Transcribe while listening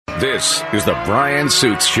This is the Brian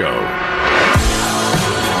Suits Show.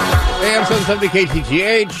 AM 770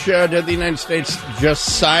 KTGH. Did the United States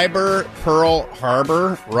just cyber Pearl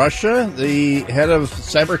Harbor, Russia? The head of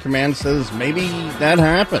Cyber Command says maybe that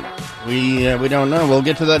happened. We don't know. We'll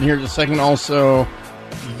get to that here in a second. Also,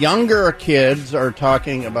 younger kids are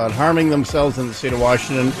talking about harming themselves in the state of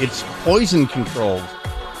Washington. It's poison controls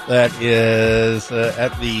that is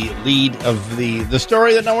at the lead of the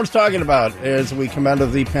story that no one's talking about as we come out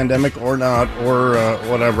of the pandemic or not, or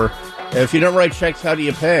whatever. If you don't write checks, how do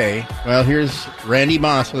you pay? Well, here's Randy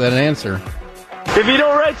Moss with that answer. If you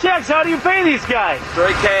don't write checks, how do you pay these guys?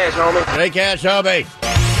 Straight cash, homie. Straight cash, homie.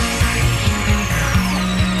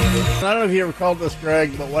 I don't know if you recall this,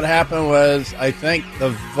 Greg, but what happened was I think the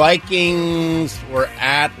Vikings were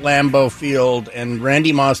at Lambeau Field and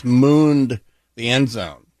Randy Moss mooned the end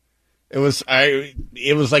zone. It was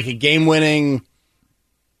like a game-winning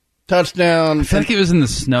touchdown. I feel like it was in the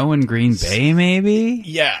snow in Green Bay, maybe.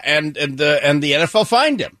 Yeah, and the NFL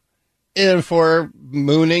fined him for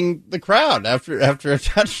mooning the crowd after a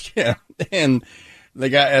touchdown. And the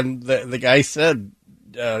guy said,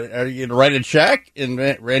 "Are you gonna write a check?" And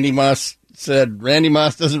Randy Moss said, "Randy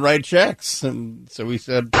Moss doesn't write checks." And so we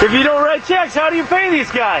said, "If you don't write checks, how do you pay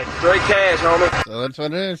these guys?" Straight cash, homie. So that's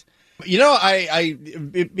what it is. You know, I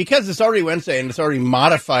because it's already Wednesday and it's already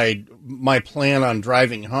modified my plan on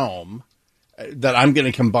driving home, that I'm going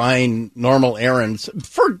to combine normal errands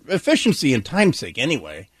for efficiency and time's sake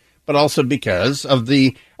anyway, but also because of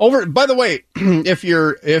the by the way, if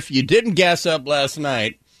you didn't gas up last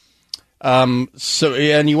night, and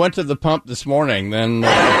you went to the pump this morning, then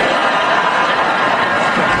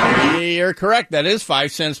you're correct. That is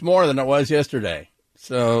 5 cents more than it was yesterday.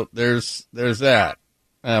 So there's that.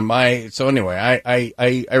 So anyway,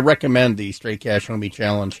 I recommend the Straight Cash Homie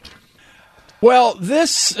Challenge. Well,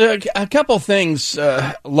 this a couple things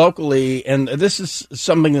locally, and this is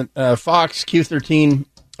something that Fox Q13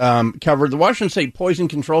 covered. The Washington State Poison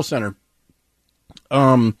Control Center.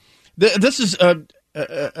 This is a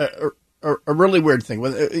really weird thing.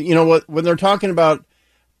 When they're talking about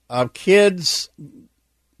kids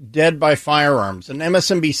dead by firearms, and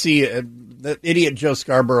MSNBC. That idiot Joe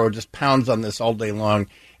Scarborough just pounds on this all day long.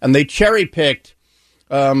 And they cherry-picked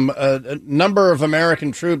a number of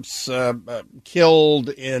American troops killed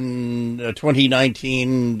in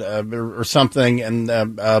 2019 or something,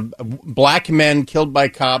 and black men killed by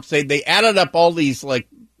cops. They added up all these like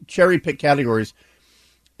cherry-picked categories,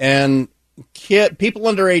 and people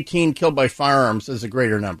under 18 killed by firearms is a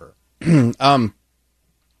greater number. They're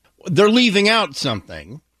leaving out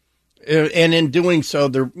something. And in doing so,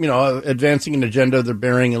 they're advancing an agenda. They're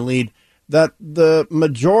bearing a lead. That the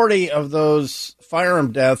majority of those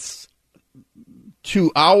firearm deaths,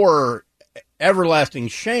 to our everlasting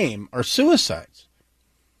shame, are suicides.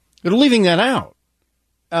 They're leaving that out.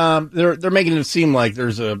 They're making it seem like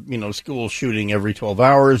there's a school shooting every 12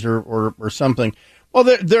 hours or something. Well,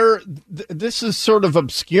 this is sort of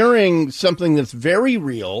obscuring something that's very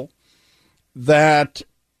real. That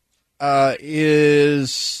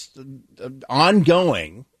is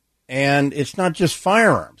ongoing, and it's not just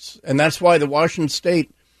firearms. And that's why the Washington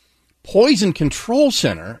State Poison Control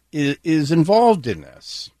Center is involved in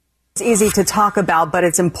this. It's easy to talk about, but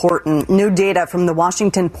it's important. New data from the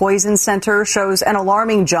Washington Poison Center shows an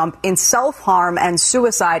alarming jump in self-harm and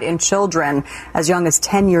suicide in children as young as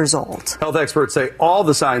 10 years old. Health experts say all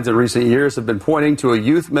the signs in recent years have been pointing to a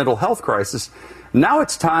youth mental health crisis. Now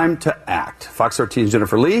it's time to act. Fox 13's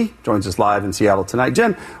Jennifer Lee joins us live in Seattle tonight.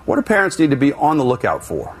 Jen, what do parents need to be on the lookout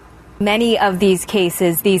for? Many of these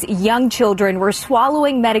cases, these young children were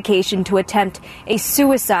swallowing medication to attempt a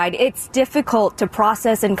suicide. It's difficult to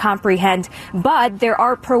process and comprehend, but there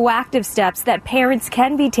are proactive steps that parents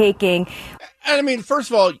can be taking. I mean, first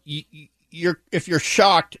of all, if you're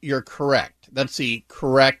shocked, you're correct. That's the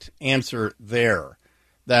correct answer there.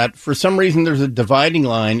 That for some reason there's a dividing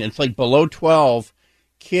line. It's like below 12,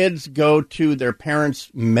 kids go to their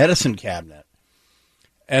parents' medicine cabinet.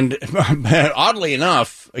 And oddly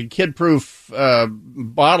enough, kid-proof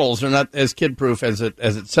bottles are not as kid-proof as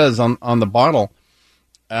it says on the bottle.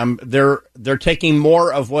 They're taking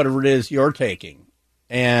more of whatever it is you're taking.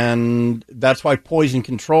 And that's why poison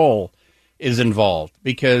control is involved.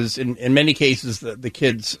 Because in many cases, the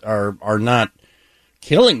kids are not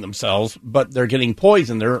killing themselves, but they're getting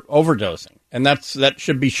poisoned. They're overdosing, and that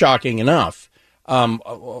should be shocking enough.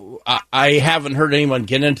 I haven't heard anyone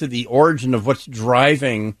get into the origin of what's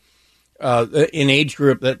driving an age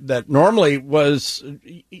group that normally was,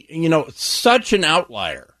 such an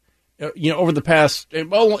outlier. Over the past,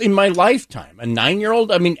 in my lifetime, a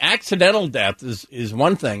 9-year-old. I mean, accidental death is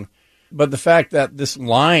one thing, But the fact that this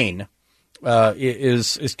line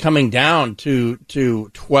is coming down to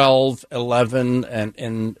 12, 11,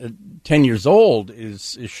 and 10 years old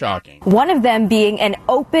is shocking. One of them being an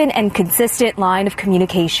open and consistent line of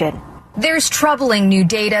communication. There's troubling new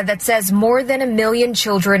data that says more than 1 million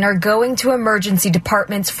children are going to emergency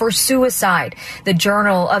departments for suicide. The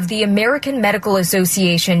Journal of the American Medical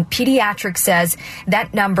Association Pediatrics says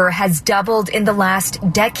that number has doubled in the last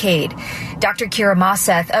decade. Dr. Kira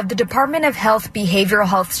Moseth of the Department of Health Behavioral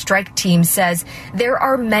Health Strike Team says there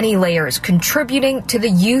are many layers contributing to the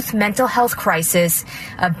youth mental health crisis.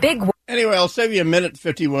 A big Anyway, I'll save you a minute,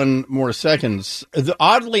 51 more seconds.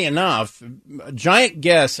 Oddly enough, giant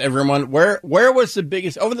guess, everyone, where was the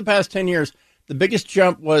biggest, over the past 10 years, the biggest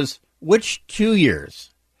jump was which 2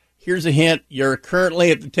 years? Here's a hint. You're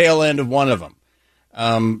currently at the tail end of one of them.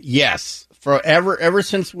 Yes, ever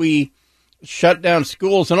since we shut down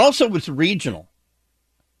schools, and also it's regional.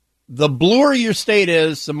 The bluer your state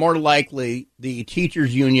is, the more likely the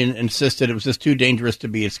teachers union insisted it was just too dangerous to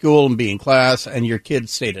be at school and be in class, and your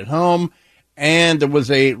kids stayed at home. And there was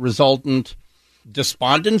a resultant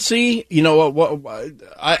despondency. You know,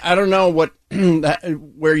 I don't know what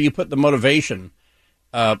where you put the motivation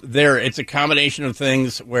there. It's a combination of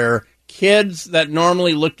things where kids that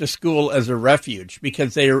normally look to school as a refuge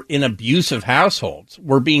because they are in abusive households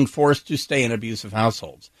were being forced to stay in abusive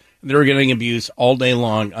households. They were getting abuse all day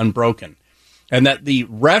long, unbroken. And that the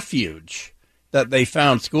refuge that they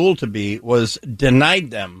found school to be was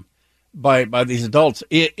denied them by these adults.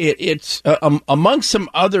 It's among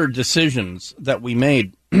some other decisions that we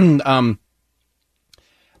made. This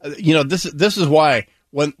is why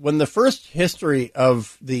when the first history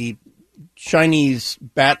of the Chinese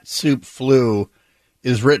bat soup flu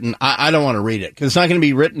is written, I don't want to read it because it's not going to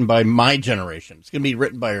be written by my generation. It's going to be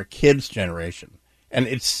written by our kids' generation. And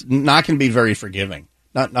it's not going to be very forgiving,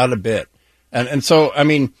 not a bit. And so, I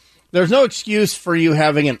mean, there's no excuse for you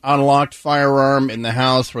having an unlocked firearm in the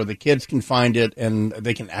house where the kids can find it and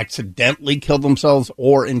they can accidentally kill themselves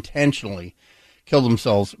or intentionally kill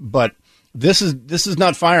themselves. But this is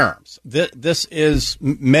not firearms. This is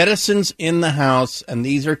medicines in the house, and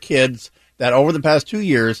these are kids that over the past 2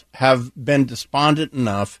 years have been despondent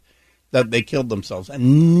enough that they killed themselves.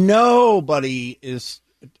 And nobody is...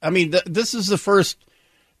 I mean, this is the first,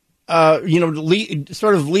 sort of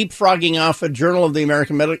leapfrogging off a Journal of the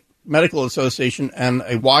American Medical Association and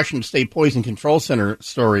a Washington State Poison Control Center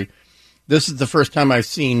story. This is the first time I've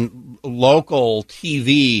seen local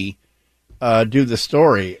TV do the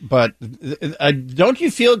story. But don't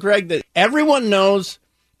you feel, Greg, that everyone knows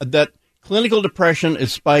that clinical depression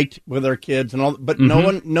is spiked with our kids and all, but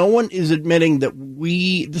no one is admitting that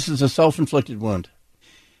this is a self-inflicted wound.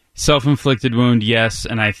 Self-inflicted wound, yes,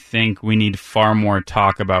 and I think we need far more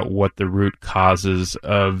talk about what the root causes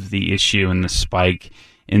of the issue and the spike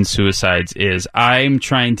in suicides is. I'm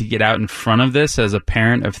trying to get out in front of this as a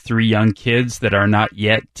parent of 3 young kids that are not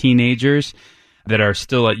yet teenagers, that are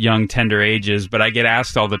still at young, tender ages, but I get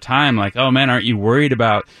asked all the time, like, oh man, aren't you worried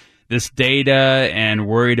about this data and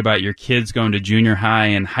worried about your kids going to junior high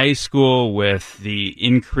and high school with the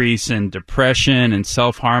increase in depression and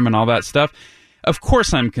self-harm and all that stuff? Of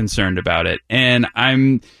course I'm concerned about it, and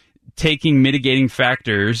I'm taking mitigating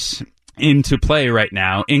factors into play right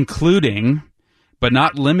now, including, but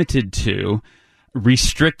not limited to,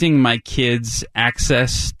 restricting my kids'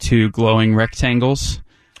 access to glowing rectangles,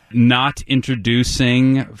 not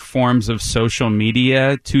introducing forms of social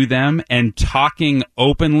media to them, and talking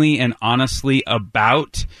openly and honestly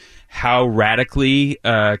about how radically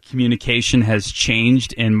communication has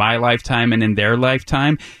changed in my lifetime and in their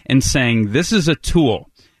lifetime, and saying this is a tool.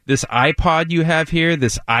 This iPod you have here,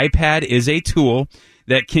 this iPad is a tool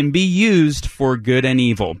that can be used for good and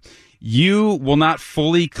evil. You will not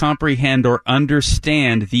fully comprehend or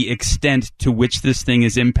understand the extent to which this thing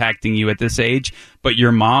is impacting you at this age, but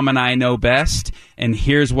your mom and I know best, and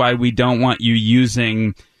here's why we don't want you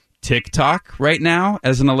using TikTok right now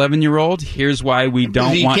as an 11-year-old. Here's why we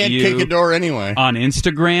don't want you kick a door anyway on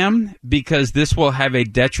Instagram, because this will have a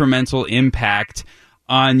detrimental impact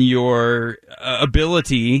on your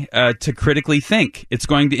ability to critically think. It's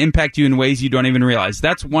going to impact you in ways you don't even realize.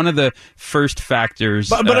 That's one of the first factors.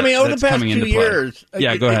 But I mean, over the past 2 years,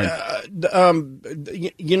 yeah, go ahead.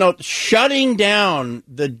 Shutting down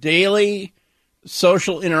the daily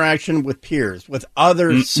social interaction with peers, with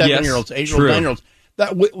other 7-year-olds, 8-year-olds, 9-year-olds.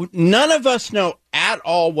 None of us know at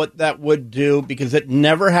all what that would do because it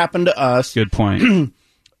never happened to us. Good point.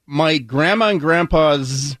 My grandma and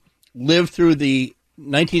grandpas lived through the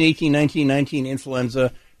 1918, 1919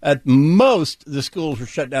 influenza. At most, the schools were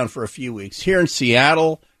shut down for a few weeks. Here in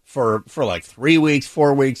Seattle, for like 3 weeks,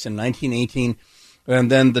 4 weeks in 1918.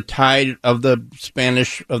 And then the tide of the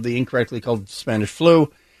incorrectly called Spanish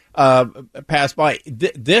flu passed by.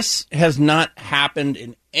 This has not happened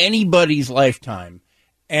in anybody's lifetime.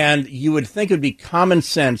 And you would think it would be common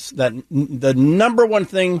sense that the number one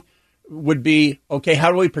thing would be, okay,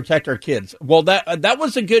 how do we protect our kids? Well, that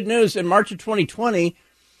was the good news. In March of 2020,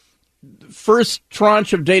 first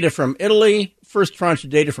tranche of data from Italy, first tranche of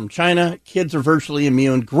data from China. Kids are virtually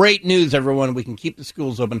immune. Great news, everyone. We can keep the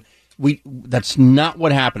schools open. That's not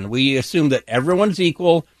what happened. We assume that everyone's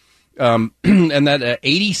equal, and that an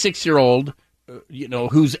 86-year-old,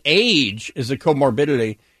 whose age is a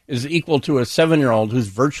comorbidity, is equal to a 7-year-old who's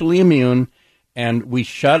virtually immune. And we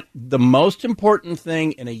shut the most important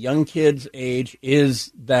thing in a young kid's age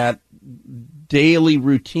is that daily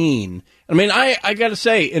routine. I mean, I got to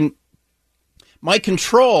say, in my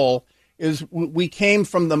control is we came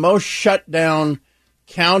from the most shut down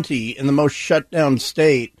county in the most shut down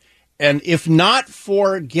state. And if not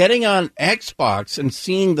for getting on Xbox and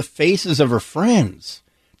seeing the faces of her friends,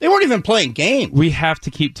 they weren't even playing games. We have to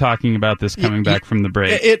keep talking about this coming back from the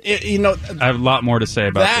break. I have a lot more to say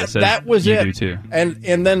about this. That was you it. do too.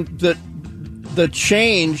 And then the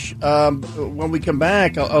change when we come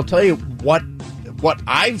back, I'll tell you what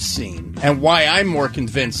I've seen and why I'm more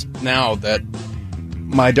convinced now that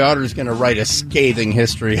my daughter's going to write a scathing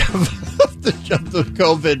history of the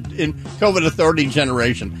COVID authority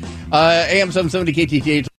generation. AM 770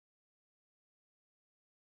 KTTH.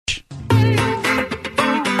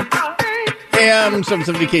 AM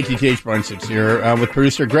 770 KTTH. Brian Sitz here with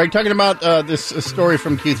producer Greg, talking about this story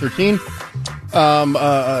from Q13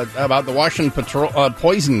 about the Washington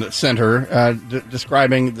Poison Center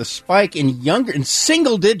describing the spike in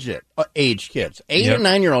single-digit age kids, 8 and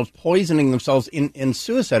 9-year-olds poisoning themselves in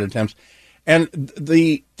suicide attempts. And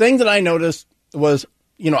the thing that I noticed was,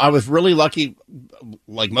 I was really lucky,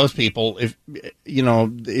 like most people.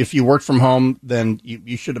 If you work from home, then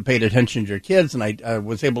you should have paid attention to your kids, and I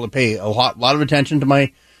was able to pay a lot of attention to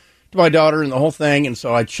my daughter and the whole thing. And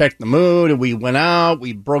so I checked the mood, and we went out,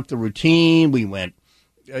 we broke the routine, we went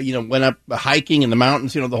up hiking in the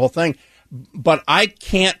mountains, the whole thing. But I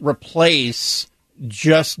can't replace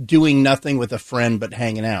just doing nothing with a friend but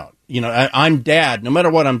hanging out. I'm dad. No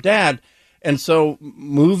matter what, I'm dad. And so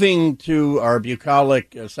moving to our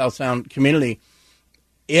bucolic South Sound community,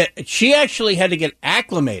 she actually had to get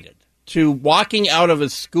acclimated to walking out of a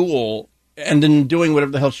school and then doing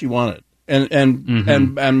whatever the hell she wanted and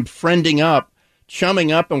friending up,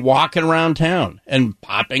 chumming up and walking around town and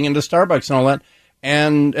popping into Starbucks and all that.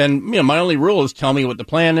 And my only rule is tell me what the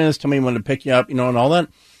plan is, tell me when to pick you up, and all that.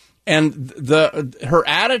 And her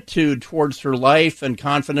attitude towards her life and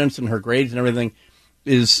confidence and her grades and everything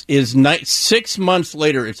is 6 months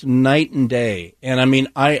later, it's night and day. And I mean,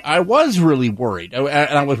 I was really worried.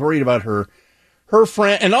 I was worried about her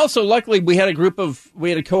friend. And also, luckily, we had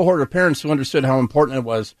a cohort of parents who understood how important it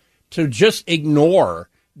was to just ignore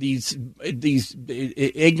these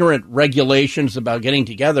ignorant regulations about getting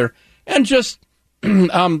together and just,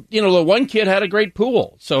 the one kid had a great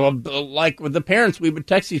pool. So like with the parents, we would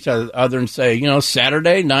text each other and say,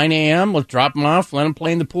 Saturday, 9 a.m., let's drop them off, let them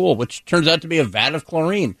play in the pool, which turns out to be a vat of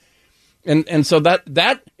chlorine. And so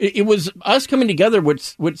that it was us coming together,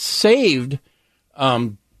 which saved,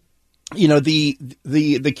 the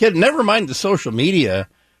kid, never mind the social media,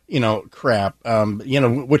 crap,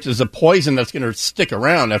 which is a poison that's going to stick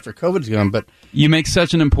around after COVID's gone. But you make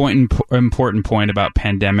such an important point about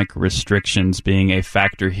pandemic restrictions being a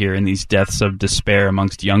factor here in these deaths of despair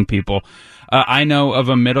amongst young people. I know of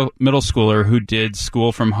a middle schooler who did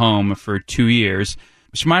school from home for 2 years.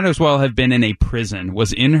 She might as well have been in a prison,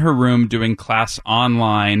 was in her room doing class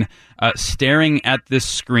online, staring at this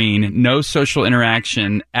screen, no social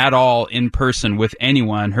interaction at all in person with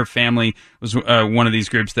anyone. Her family was one of these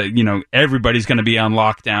groups that, everybody's going to be on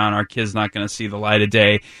lockdown. Our kid's not going to see the light of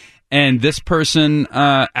day. And this person,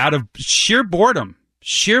 out of sheer boredom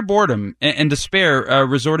and despair,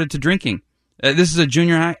 resorted to drinking. This is a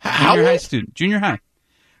junior high student, junior high.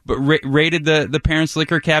 But raided the parents'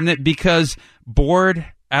 liquor cabinet because bored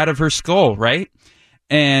out of her skull, right?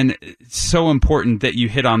 And it's so important that you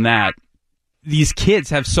hit on that. These kids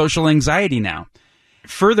have social anxiety now.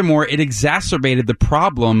 Furthermore, it exacerbated the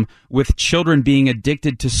problem with children being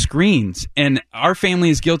addicted to screens. And our family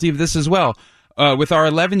is guilty of this as well. With our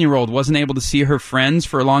 11-year-old, wasn't able to see her friends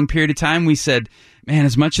for a long period of time. We said, man,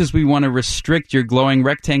 as much as we want to restrict your glowing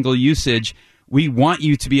rectangle usage, we want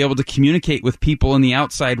you to be able to communicate with people in the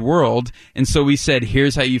outside world. And so we said,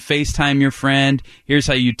 here's how you FaceTime your friend. Here's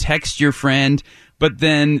how you text your friend. But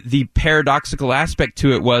then the paradoxical aspect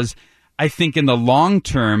to it was, I think in the long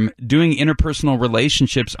term, doing interpersonal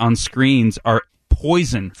relationships on screens are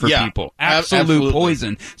poison for people. Absolute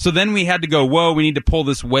poison. So then we had to go, whoa, we need to pull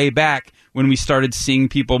this way back when we started seeing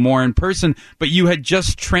people more in person. But you had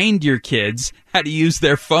just trained your kids how to use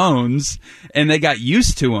their phones, and they got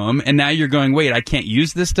used to them. And now you're going, wait, I can't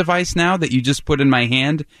use this device now that you just put in my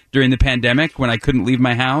hand during the pandemic when I couldn't leave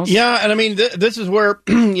my house? Yeah, and I mean, this is where,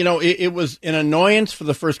 it was an annoyance for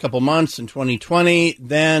the first couple months in 2020,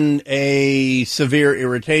 then a severe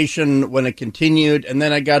irritation when it continued, and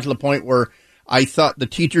then I got to the point where I thought the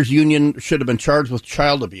teachers union should have been charged with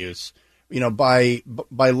child abuse, by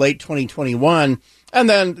late 2021. And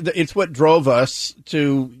then it's what drove us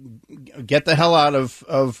to get the hell out of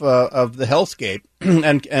the hellscape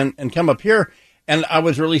and come up here. And I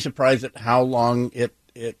was really surprised at how long it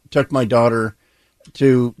took my daughter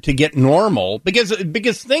to get normal, because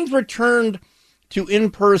things returned to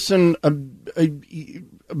in-person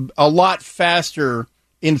a lot faster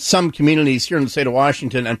in some communities here in the state of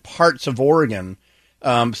Washington and parts of Oregon.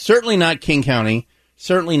 Certainly not King County,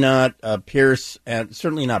 certainly not Pierce, and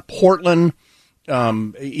certainly not Portland.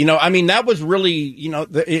 That was really,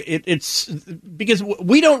 it's because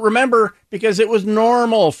we don't remember, because it was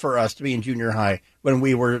normal for us to be in junior high when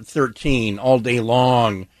we were 13 all day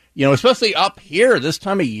long, especially up here this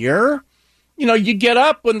time of year. You get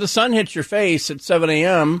up when the sun hits your face at 7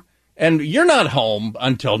 a.m. and you're not home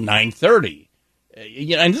until 9:30.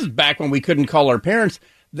 And this is back when we couldn't call our parents.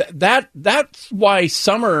 That's why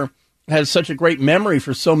summer has such a great memory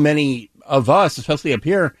for so many of us, especially up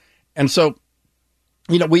here. And so,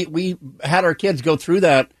 we had our kids go through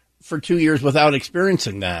that for 2 years without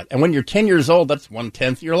experiencing that. And when you're 10 years old, that's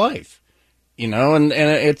 1/10 of your life, and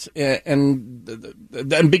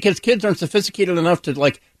because kids aren't sophisticated enough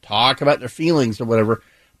to talk about their feelings or whatever,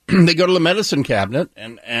 they go to the medicine cabinet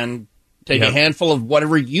and take a handful of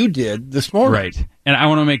whatever you did this morning. Right. And I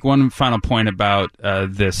want to make one final point about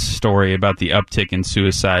this story about the uptick in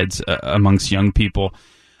suicides amongst young people.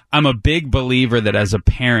 I'm a big believer that as a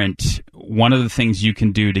parent, one of the things you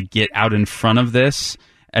can do to get out in front of this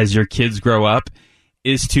as your kids grow up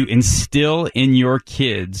is to instill in your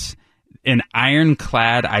kids an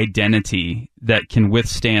ironclad identity that can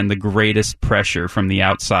withstand the greatest pressure from the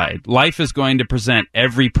outside. Life is going to present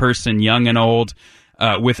every person, young and old,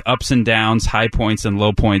 with ups and downs, high points and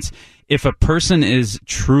low points. If a person is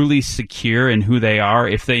truly secure in who they are,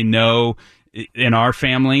 if they know in our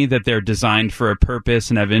family that they're designed for a purpose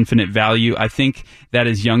and have infinite value, I think that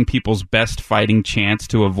is young people's best fighting chance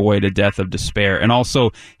to avoid a death of despair. And also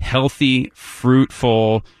healthy,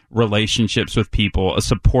 fruitful relationships with people, a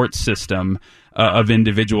support system of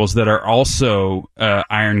individuals that are also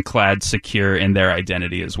ironclad secure in their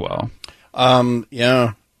identity as well. As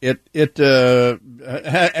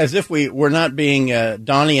if we were not being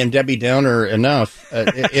Donnie and Debbie Downer enough.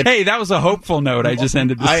 Hey, that was a hopeful note. I just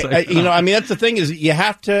ended this. That's the thing, is you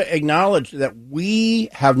have to acknowledge that we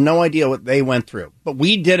have no idea what they went through, but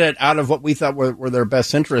we did it out of what we thought were their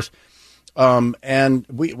best interests. And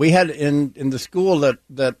we had in the school that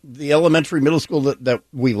the elementary, middle school that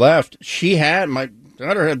we left, my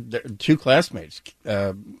daughter had 2 classmates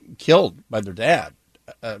killed by their dad.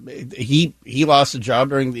 He lost a job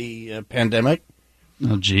during the pandemic.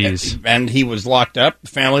 Oh, geez. And he was locked up. The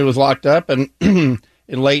family was locked up. And in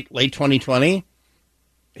late 2020,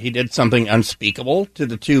 he did something unspeakable to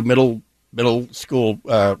the 2 middle school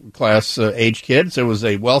class age kids. There was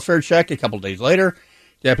a welfare check a couple days later.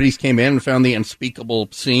 Deputies came in and found the unspeakable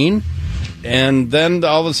scene. And then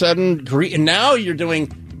all of a sudden, and now you're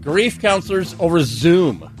doing grief counselors over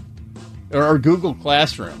Zoom or Google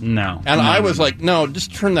Classroom. No. And I was like, no,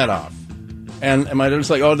 just turn that off. And my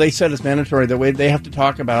daughter's like, oh, they said it's mandatory. The way they have to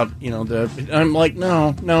talk about, I'm like,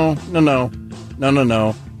 no.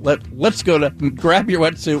 Let's go to, grab your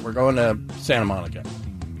wetsuit. We're going to Santa Monica.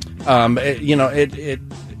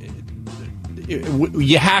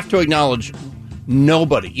 You have to acknowledge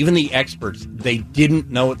nobody, even the experts, they didn't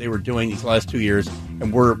know what they were doing these last 2 years.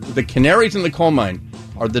 And the canaries in the coal mine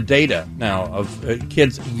are the data now of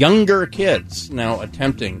younger kids now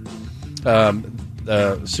attempting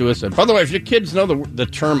suicide. By the way, if your kids know the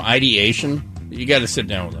term ideation, you got to sit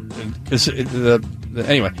down with them. Because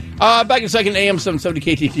anyway, back in a second, AM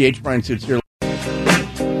 770 KTTH, Brian Suits here.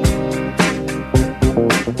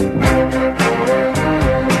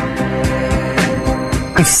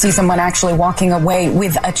 We see someone actually walking away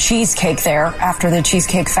with a cheesecake there after the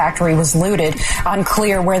Cheesecake Factory was looted.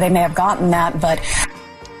 Unclear where they may have gotten that, but...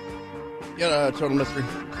 total mystery.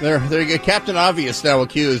 There you go. Captain Obvious now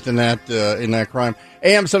accused in that crime.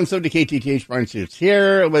 AM 770 KTTH, Brian Suits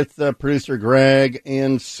here with producer Greg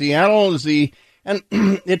in Seattle. And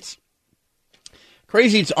it's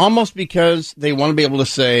crazy. It's almost because they want to be able to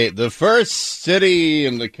say the first city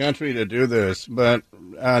in the country to do this, but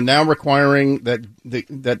now requiring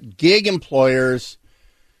that gig employers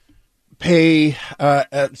pay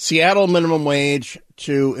Seattle minimum wage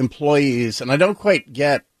to employees. And I don't quite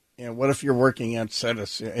get, what if you're working outside of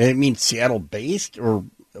Seattle based or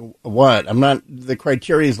what? The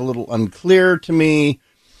criteria is a little unclear to me.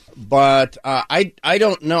 But I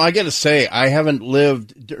don't know. I got to say, I haven't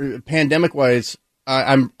lived pandemic-wise.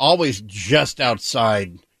 I'm always just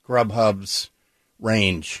outside Grubhub's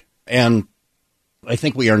range, and I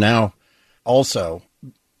think we are now also.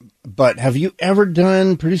 But have you ever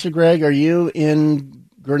done, Producer Greg? Are you in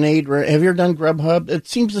Grenade? Have you ever done Grubhub? It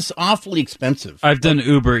seems this awfully expensive. I've done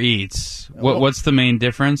Uber Eats. What's the main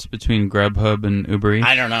difference between Grubhub and Uber Eats?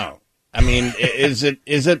 I don't know. I mean, is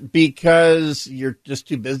it because you're just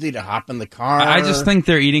too busy to hop in the car? I just think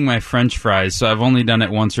they're eating my French fries, so I've only done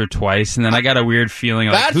it once or twice, and then I got a weird feeling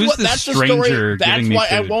like, who's this stranger giving me food?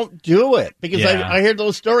 That's why I won't do it, because I hear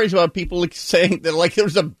those stories about people saying that like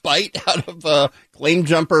there's a bite out of a Claim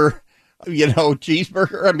Jumper,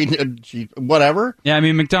 cheeseburger. I mean, whatever. Yeah, I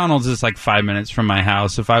mean, McDonald's is like 5 minutes from my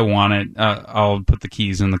house. If I want it, I'll put the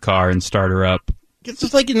keys in the car and start her up. It's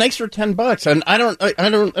just like an extra $10, and I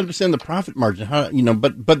don't understand the profit margin.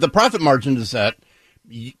 But the profit margin is that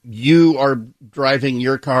you are driving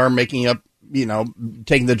your car, making up,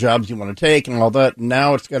 taking the jobs you want to take and all that.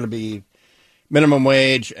 Now it's got to be minimum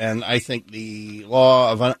wage, and I think the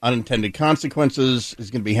law of unintended consequences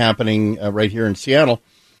is going to be happening right here in Seattle.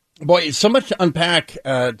 Boy, so much to unpack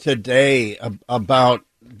today about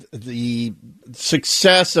the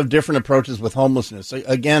success of different approaches with homelessness.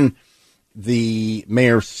 Again, the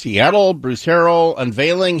mayor of Seattle, Bruce Harrell,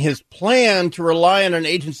 unveiling his plan to rely on an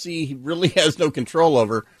agency he really has no control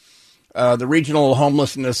over, the Regional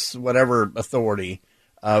Homelessness Authority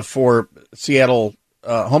for Seattle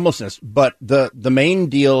homelessness. But the main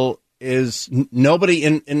deal is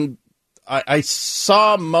nobody I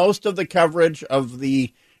saw most of the coverage of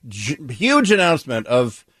the huge announcement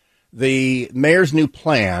of the mayor's new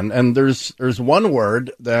plan, and there's one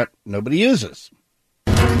word that nobody uses.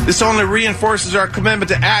 This only reinforces our commitment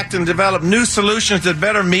to act and develop new solutions that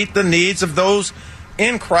better meet the needs of those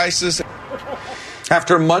in crisis.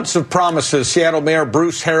 After months of promises, Seattle Mayor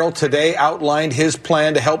Bruce Harrell today outlined his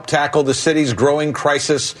plan to help tackle the city's growing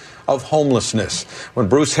crisis of homelessness. When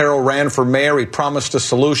Bruce Harrell ran for mayor, he promised a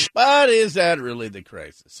solution. But is that really the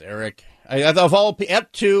crisis, Eric? I thought of all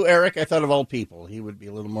Eric, I thought of all people, he would be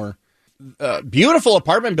a little more beautiful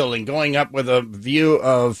apartment building going up with a view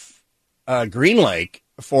of Green Lake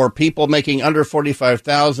for people making under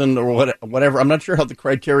 $45,000 or whatever. I'm not sure how the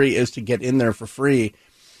criteria is to get in there for free,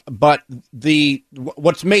 but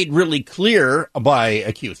what's made really clear by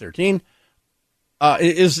Q13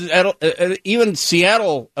 is that even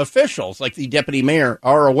Seattle officials, like the deputy mayor,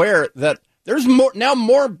 are aware that there's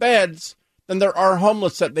more beds than there are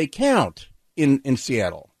homeless that they count in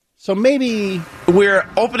Seattle. So maybe we're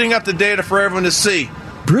opening up the data for everyone to see.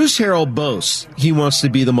 Bruce Harrell boasts he wants to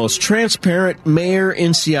be the most transparent mayor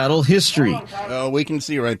in Seattle history. We can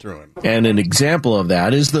see right through him. And an example of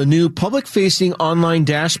that is the new public-facing online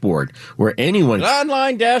dashboard, where anyone...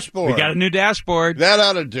 Online dashboard. We got a new dashboard. That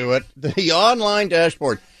ought to do it. The online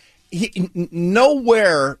dashboard.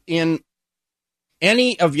 Nowhere in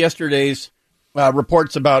any of yesterday's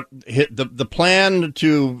reports about the plan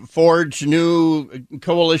to forge new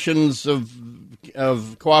coalitions of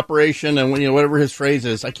cooperation and whatever his phrase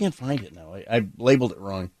is. I can't find it now. I labeled it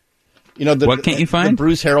wrong. What can't you find? The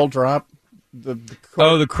Bruce Harrell drop. The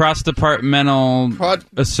cross-departmental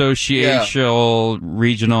associational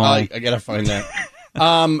regional. I got to find that.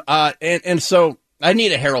 And so I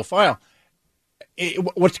need a Harrell file.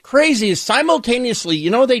 What's crazy is simultaneously,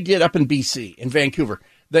 they did up in BC, in Vancouver.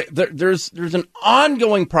 There's an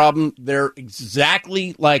ongoing problem there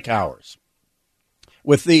exactly like ours.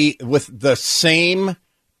 With the same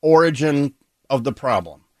origin of the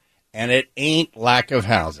problem. And it ain't lack of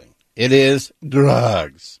housing. It is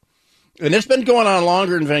drugs. And it's been going on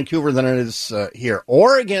longer in Vancouver than it is here.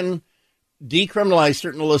 Oregon decriminalized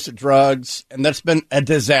certain illicit drugs, and that's been a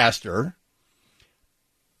disaster.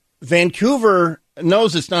 Vancouver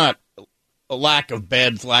knows it's not a lack of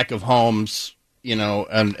beds, lack of homes, and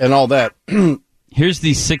all that. Here's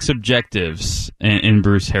the 6 objectives in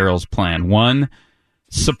Bruce Harrell's plan. 1,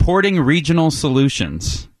 supporting regional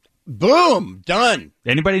solutions. Boom! Done.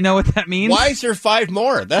 Anybody know what that means? Why is there 5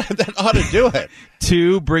 more? That ought to do it.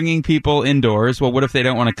 2, bringing people indoors. Well, what if they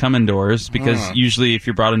don't want to come indoors? Because usually if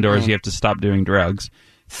you're brought indoors, you have to stop doing drugs.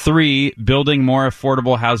 3, building more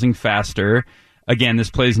affordable housing faster. again, this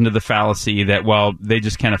plays into the fallacy that, well, they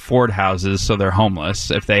just can't afford houses, so they're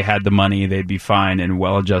homeless. If they had the money, they'd be fine and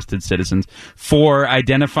well-adjusted citizens. 4,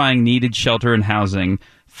 identifying needed shelter and housing.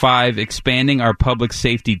 5, expanding our public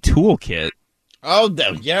safety toolkit. Oh,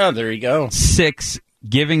 yeah, there you go. 6,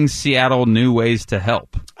 giving Seattle new ways to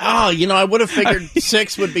help. Oh, I would have figured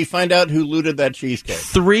 6 would be find out who looted that cheesecake.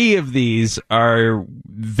 3 of these are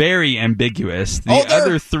very ambiguous. The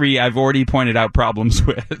other 3 I've already pointed out problems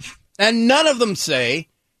with. And none of them say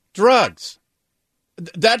drugs.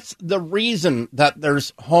 That's the reason that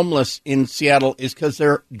there's homeless in Seattle is because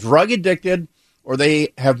they're drug addicted or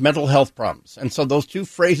they have mental health problems. And so those 2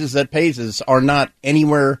 phrases that Paises are not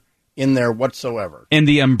anywhere in there whatsoever. And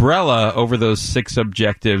the umbrella over those 6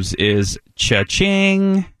 objectives is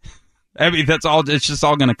cha-ching. I mean, that's all. It's just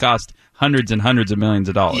all going to cost hundreds and hundreds of millions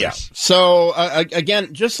of dollars. Yeah. So,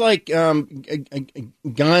 again, just like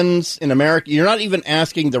guns in America, you're not even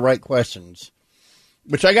asking the right questions,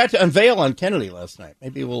 which I got to unveil on Kennedy last night.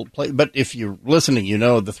 Maybe we'll play. But if you're listening, you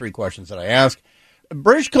know the 3 questions that I ask.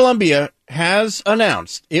 British Columbia has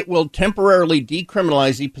announced it will temporarily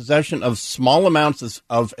decriminalize the possession of small amounts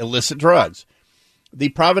of illicit drugs. The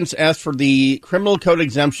province asked for the criminal code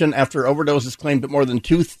exemption after overdoses claimed more than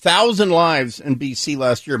 2,000 lives in BC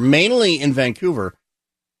last year, mainly in Vancouver.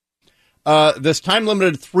 This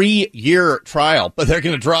time-limited 3-year trial, but they're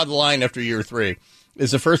going to draw the line after year 3,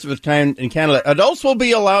 is the first of its kind in Canada. Adults will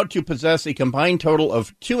be allowed to possess a combined total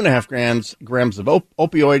of 2.5 grams of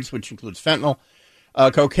opioids, which includes fentanyl,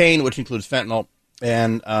 cocaine, which includes fentanyl,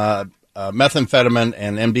 and methamphetamine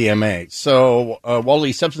and MDMA. So while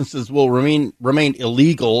these substances will remain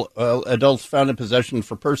illegal, adults found in possession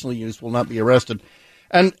for personal use will not be arrested.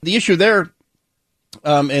 And the issue there,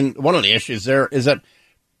 and one of the issues there, is that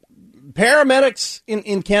paramedics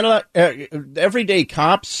in Canada, everyday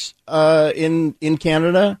cops in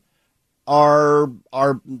Canada, are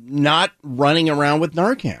not running around with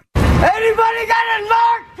Narcan. Anybody got a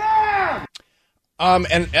Narcan?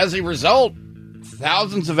 And as a result,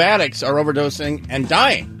 thousands of addicts are overdosing and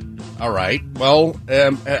dying. All right. Well,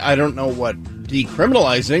 I don't know what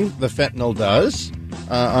decriminalizing the fentanyl does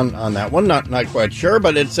on that one. Not quite sure,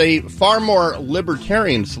 but it's a far more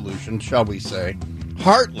libertarian solution, shall we say.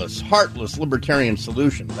 Heartless libertarian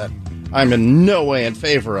solution that I'm in no way in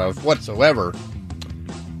favor of whatsoever.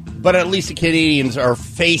 But at least the Canadians are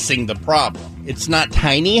facing the problem. It's not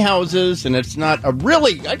tiny houses, and it's not a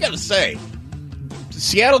really, I gotta say,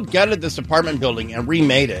 Seattle gutted this apartment building and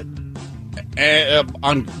remade it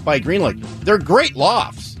by Green Lake. They're great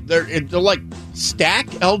lofts. They're like stacked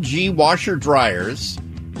LG washer dryers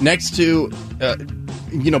next to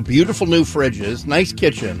beautiful new fridges, nice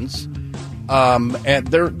kitchens, and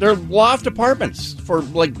they're loft apartments for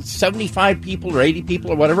like 75 people or 80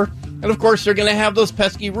 people or whatever. And of course, they're going to have those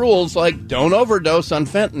pesky rules like don't overdose on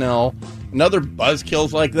fentanyl and other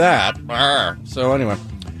buzzkills like that. So anyway.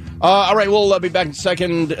 All right, we'll be back in a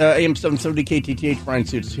second. AM 770 KTTH, Brian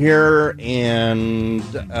Suits here, and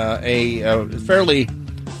a fairly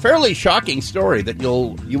shocking story that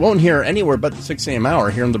you won't hear anywhere but the 6 a.m.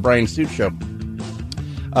 hour here on the Brian Suits Show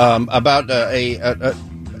about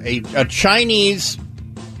a Chinese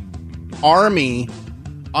Army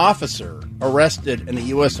officer arrested in a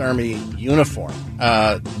U.S. Army uniform.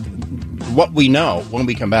 What we know when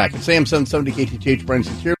we come back. It's AM 770 KTTH, Brian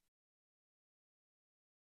Suits here.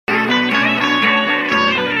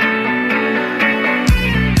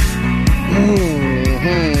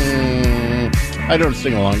 I don't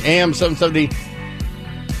sing along. AM 770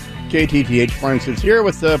 KTTH. Brian Suits here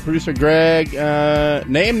with producer Greg.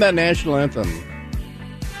 Name that national anthem.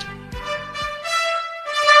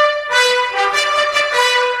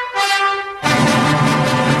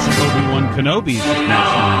 It's Obi-Wan Kenobi's national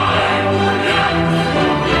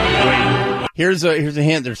anthem. Here's a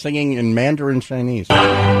hint. They're singing in Mandarin Chinese. Let our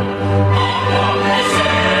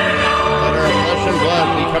flesh and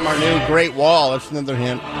blood become our new Great Wall. That's another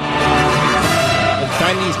hint. The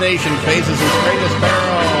Chinese nation faces its greatest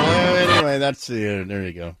peril. Anyway, that's there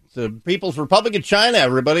you go. The People's Republic of China,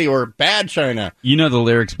 everybody, or Bad China. You know the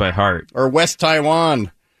lyrics by heart. Or West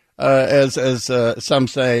Taiwan, as some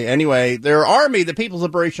say. Anyway, their army, the People's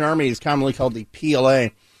Liberation Army, is commonly called the PLA,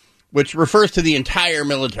 which refers to the entire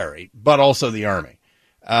military, but also the army.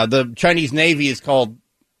 The Chinese Navy is called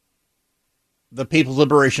the People's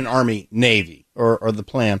Liberation Army Navy, or the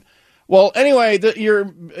plan. Well, anyway,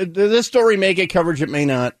 this story may get coverage, it may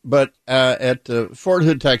not, but at Fort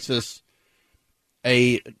Hood, Texas,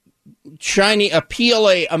 a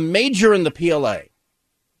PLA, a major in the PLA,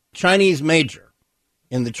 Chinese major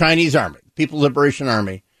in the Chinese Army, People's Liberation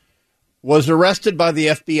Army, was arrested by the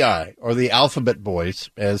FBI, or the Alphabet Boys,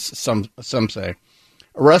 as some say,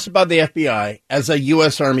 arrested by the FBI as a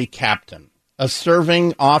U.S. Army captain. A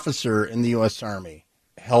serving officer in the U.S. Army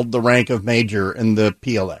held the rank of major in the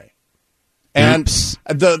PLA. And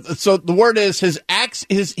so the word is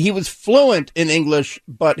he was fluent in English,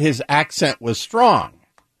 but his accent was strong,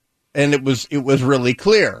 and it was really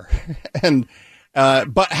clear. And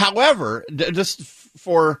but however, just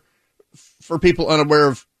for people unaware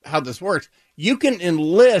of how this works, you can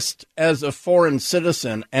enlist as a foreign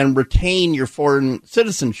citizen and retain your foreign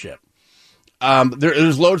citizenship.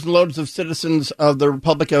 There's loads and loads of citizens of the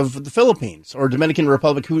Republic of the Philippines or Dominican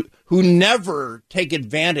Republic who never take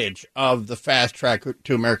advantage of the fast track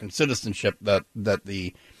to American citizenship that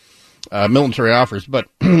the military offers. But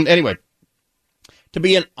anyway, to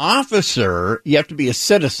be an officer, you have to be a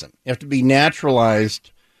citizen. You have to be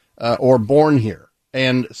naturalized or born here.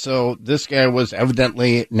 And so this guy was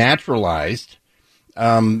evidently naturalized.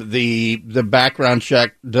 The background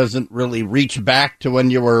check doesn't really reach back to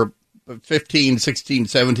when you were 15, 16,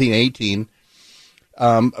 17, 18.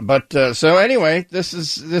 So anyway, this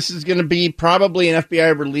is going to be probably an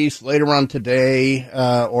FBI release later on today,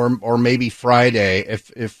 or maybe Friday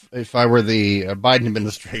if I were the Biden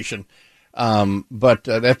administration. But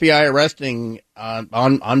the FBI arresting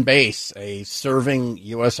on base a serving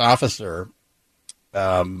U.S. officer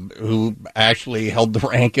who actually held the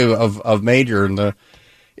rank of major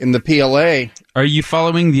in the PLA. Are you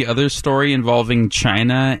following the other story involving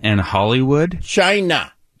China and Hollywood?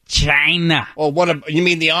 China. Well, you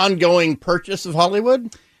mean the ongoing purchase of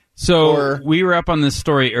Hollywood? So we were up on this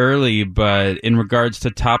story early, but in regards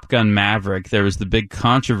to Top Gun Maverick, there was the big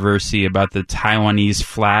controversy about the Taiwanese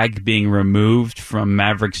flag being removed from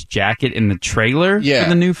Maverick's jacket in the trailer for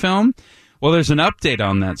the new film. Well, there's an update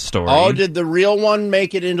on that story. Oh, did the real one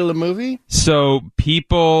make it into the movie? So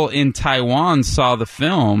people in Taiwan saw the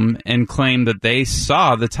film and claimed that they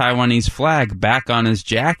saw the Taiwanese flag back on his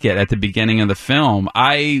jacket at the beginning of the film.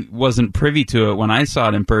 I wasn't privy to it when I saw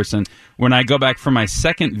it in person. When I go back for my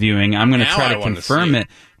second viewing, I'm going to try to confirm it.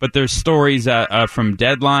 But there's stories from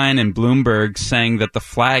Deadline and Bloomberg saying that the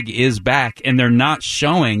flag is back, and they're not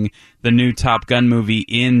showing the new Top Gun movie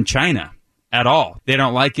in China at all. They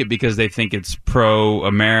don't like it because they think it's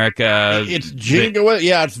pro-America. It's jingoist.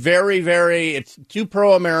 Yeah, it's very, very. It's too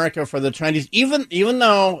pro-America for the Chinese. Even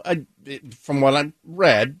though, from what I've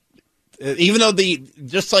read, even though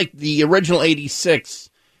just like the original '86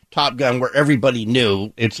 Top Gun, where everybody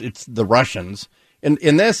knew it's the Russians.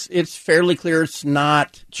 In this, it's fairly clear it's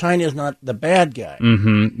not. China's not the bad guy.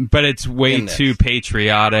 Mm-hmm. But it's way too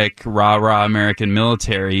patriotic, rah-rah American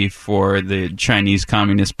military for the Chinese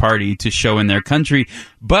Communist Party to show in their country.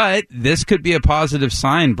 But this could be a positive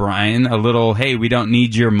sign, Brian. A little, hey, we don't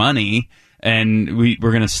need your money, and we're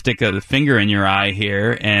going to stick a finger in your eye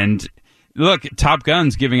here. And look, Top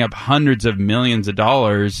Gun's giving up hundreds of millions of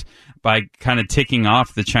dollars by kind of ticking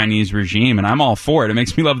off the Chinese regime, and I'm all for it. It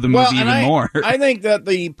makes me love the movie even more. I think that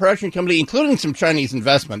the production company, including some Chinese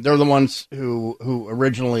investment, they're the ones who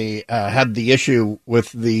originally had the issue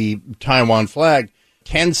with the Taiwan flag,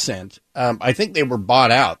 Tencent. I think they were bought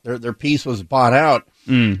out. Their piece was bought out.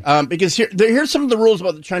 Because here's some of the rules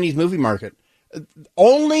about the Chinese movie market.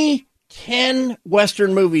 Only 10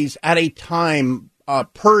 Western movies at a time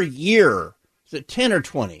per year. Is it 10 or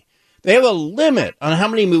 20? They have a limit on how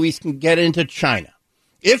many movies can get into China.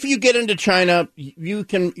 If you get into China,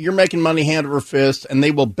 you're making money hand over fist, and they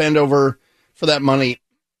will bend over for that money.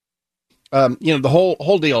 The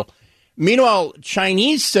whole deal. Meanwhile,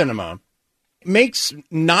 Chinese cinema makes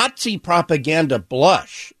Nazi propaganda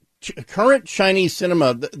blush. Current Chinese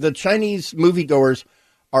cinema, the Chinese moviegoers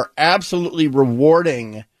are absolutely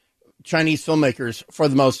rewarding Chinese filmmakers for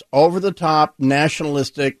the most over-the-top,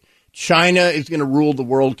 nationalistic, China is going to rule the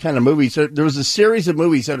world kind of movies. There was a series of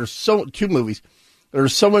movies two movies that are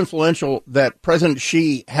so influential that President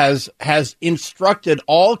Xi has instructed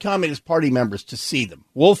all Communist Party members to see them.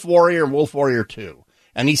 Wolf Warrior and Wolf Warrior 2.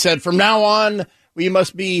 And he said, from now on, we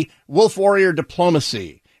must be Wolf Warrior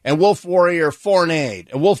Diplomacy and Wolf Warrior Foreign Aid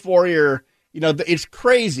and Wolf Warrior, it's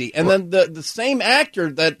crazy. And then the same actor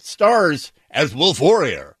that stars as Wolf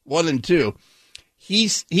Warrior 1 and 2, He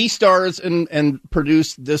stars and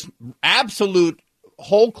produced this absolute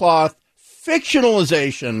whole cloth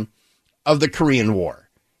fictionalization of the Korean War.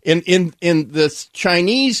 In this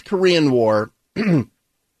Chinese Korean War, the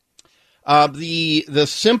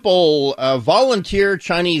simple volunteer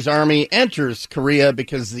Chinese army enters Korea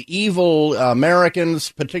because the evil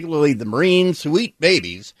Americans, particularly the Marines who eat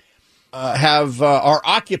babies, are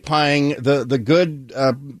occupying the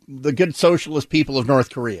good socialist people of North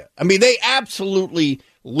Korea. I mean, they absolutely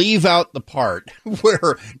leave out the part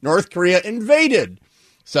where North Korea invaded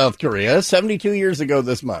South Korea 72 years ago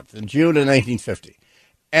this month in June of 1950,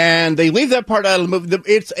 and they leave that part out of the movie.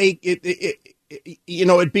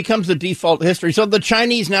 It becomes the default history. So the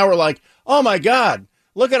Chinese now are like, oh my God,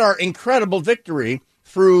 look at our incredible victory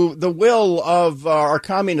through the will of our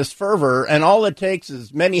communist fervor, and all it takes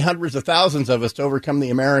is many hundreds of thousands of us to overcome the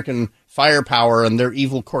American firepower and their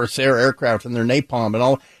evil Corsair aircraft and their napalm and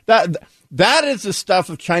all that. That is the stuff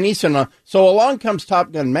of Chinese cinema. So along comes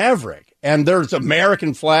Top Gun Maverick, and there's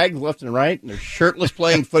American flags left and right, and they're shirtless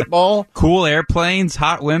playing football. Cool airplanes,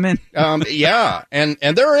 hot women. Yeah, and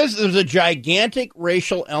there's a gigantic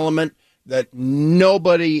racial element that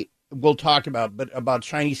nobody will talk about, but about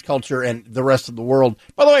Chinese culture and the rest of the world.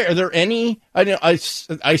 By the way, are there any? I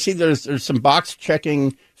see there's some box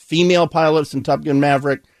checking female pilots in Top Gun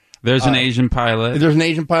Maverick. There's an Asian pilot. There's an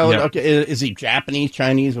Asian pilot. Yep. Okay, is he Japanese,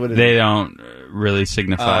 Chinese? What is they he? don't really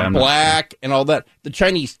signify. Black and all that. The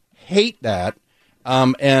Chinese hate that,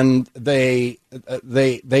 and they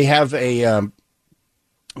have a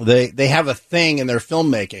they have a thing in their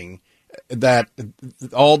filmmaking that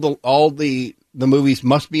all the movies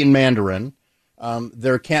must be in Mandarin.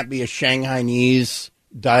 There can't be a Shanghainese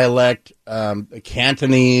dialect,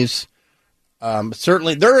 Cantonese.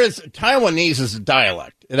 Certainly, there is Taiwanese is a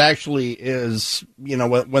dialect. It actually is.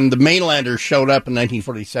 When the mainlanders showed up in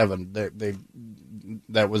 1947,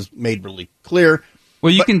 that was made really clear.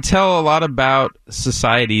 Well, you can tell a lot about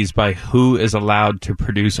societies by who is allowed to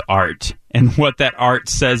produce art and what that art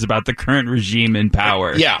says about the current regime in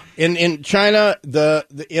power. Yeah, in China,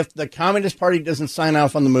 if the Communist Party doesn't sign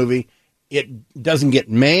off on the movie, it doesn't get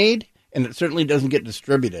made, and it certainly doesn't get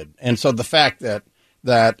distributed. And so the fact that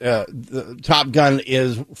the Top Gun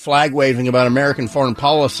is flag waving about American foreign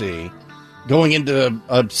policy, going into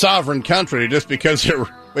a sovereign country just because they're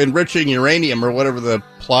enriching uranium or whatever the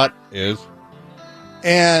plot is.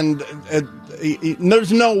 And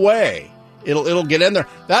there's no way it'll get in there.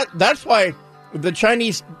 That's why the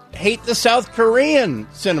Chinese hate the South Korean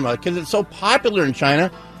cinema, because it's so popular in China.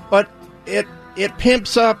 But it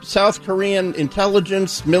pimps up South Korean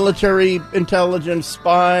intelligence, military intelligence,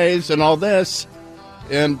 spies, and all this.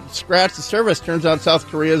 And scratch the surface. Turns out South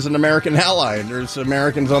Korea is an American ally, and there's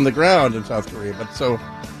Americans on the ground in South Korea. But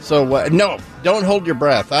no, don't hold your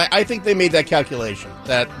breath. I think they made that calculation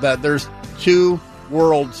that there's two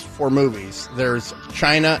worlds for movies. There's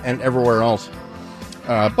China and everywhere else.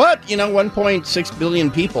 But 1.6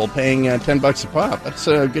 billion people paying $10 a pop. That's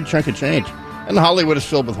a good chunk of change. And Hollywood is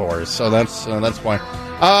filled with whores, so that's why.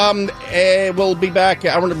 We'll be back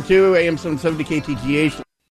hour number 2, AM 770 KTGH.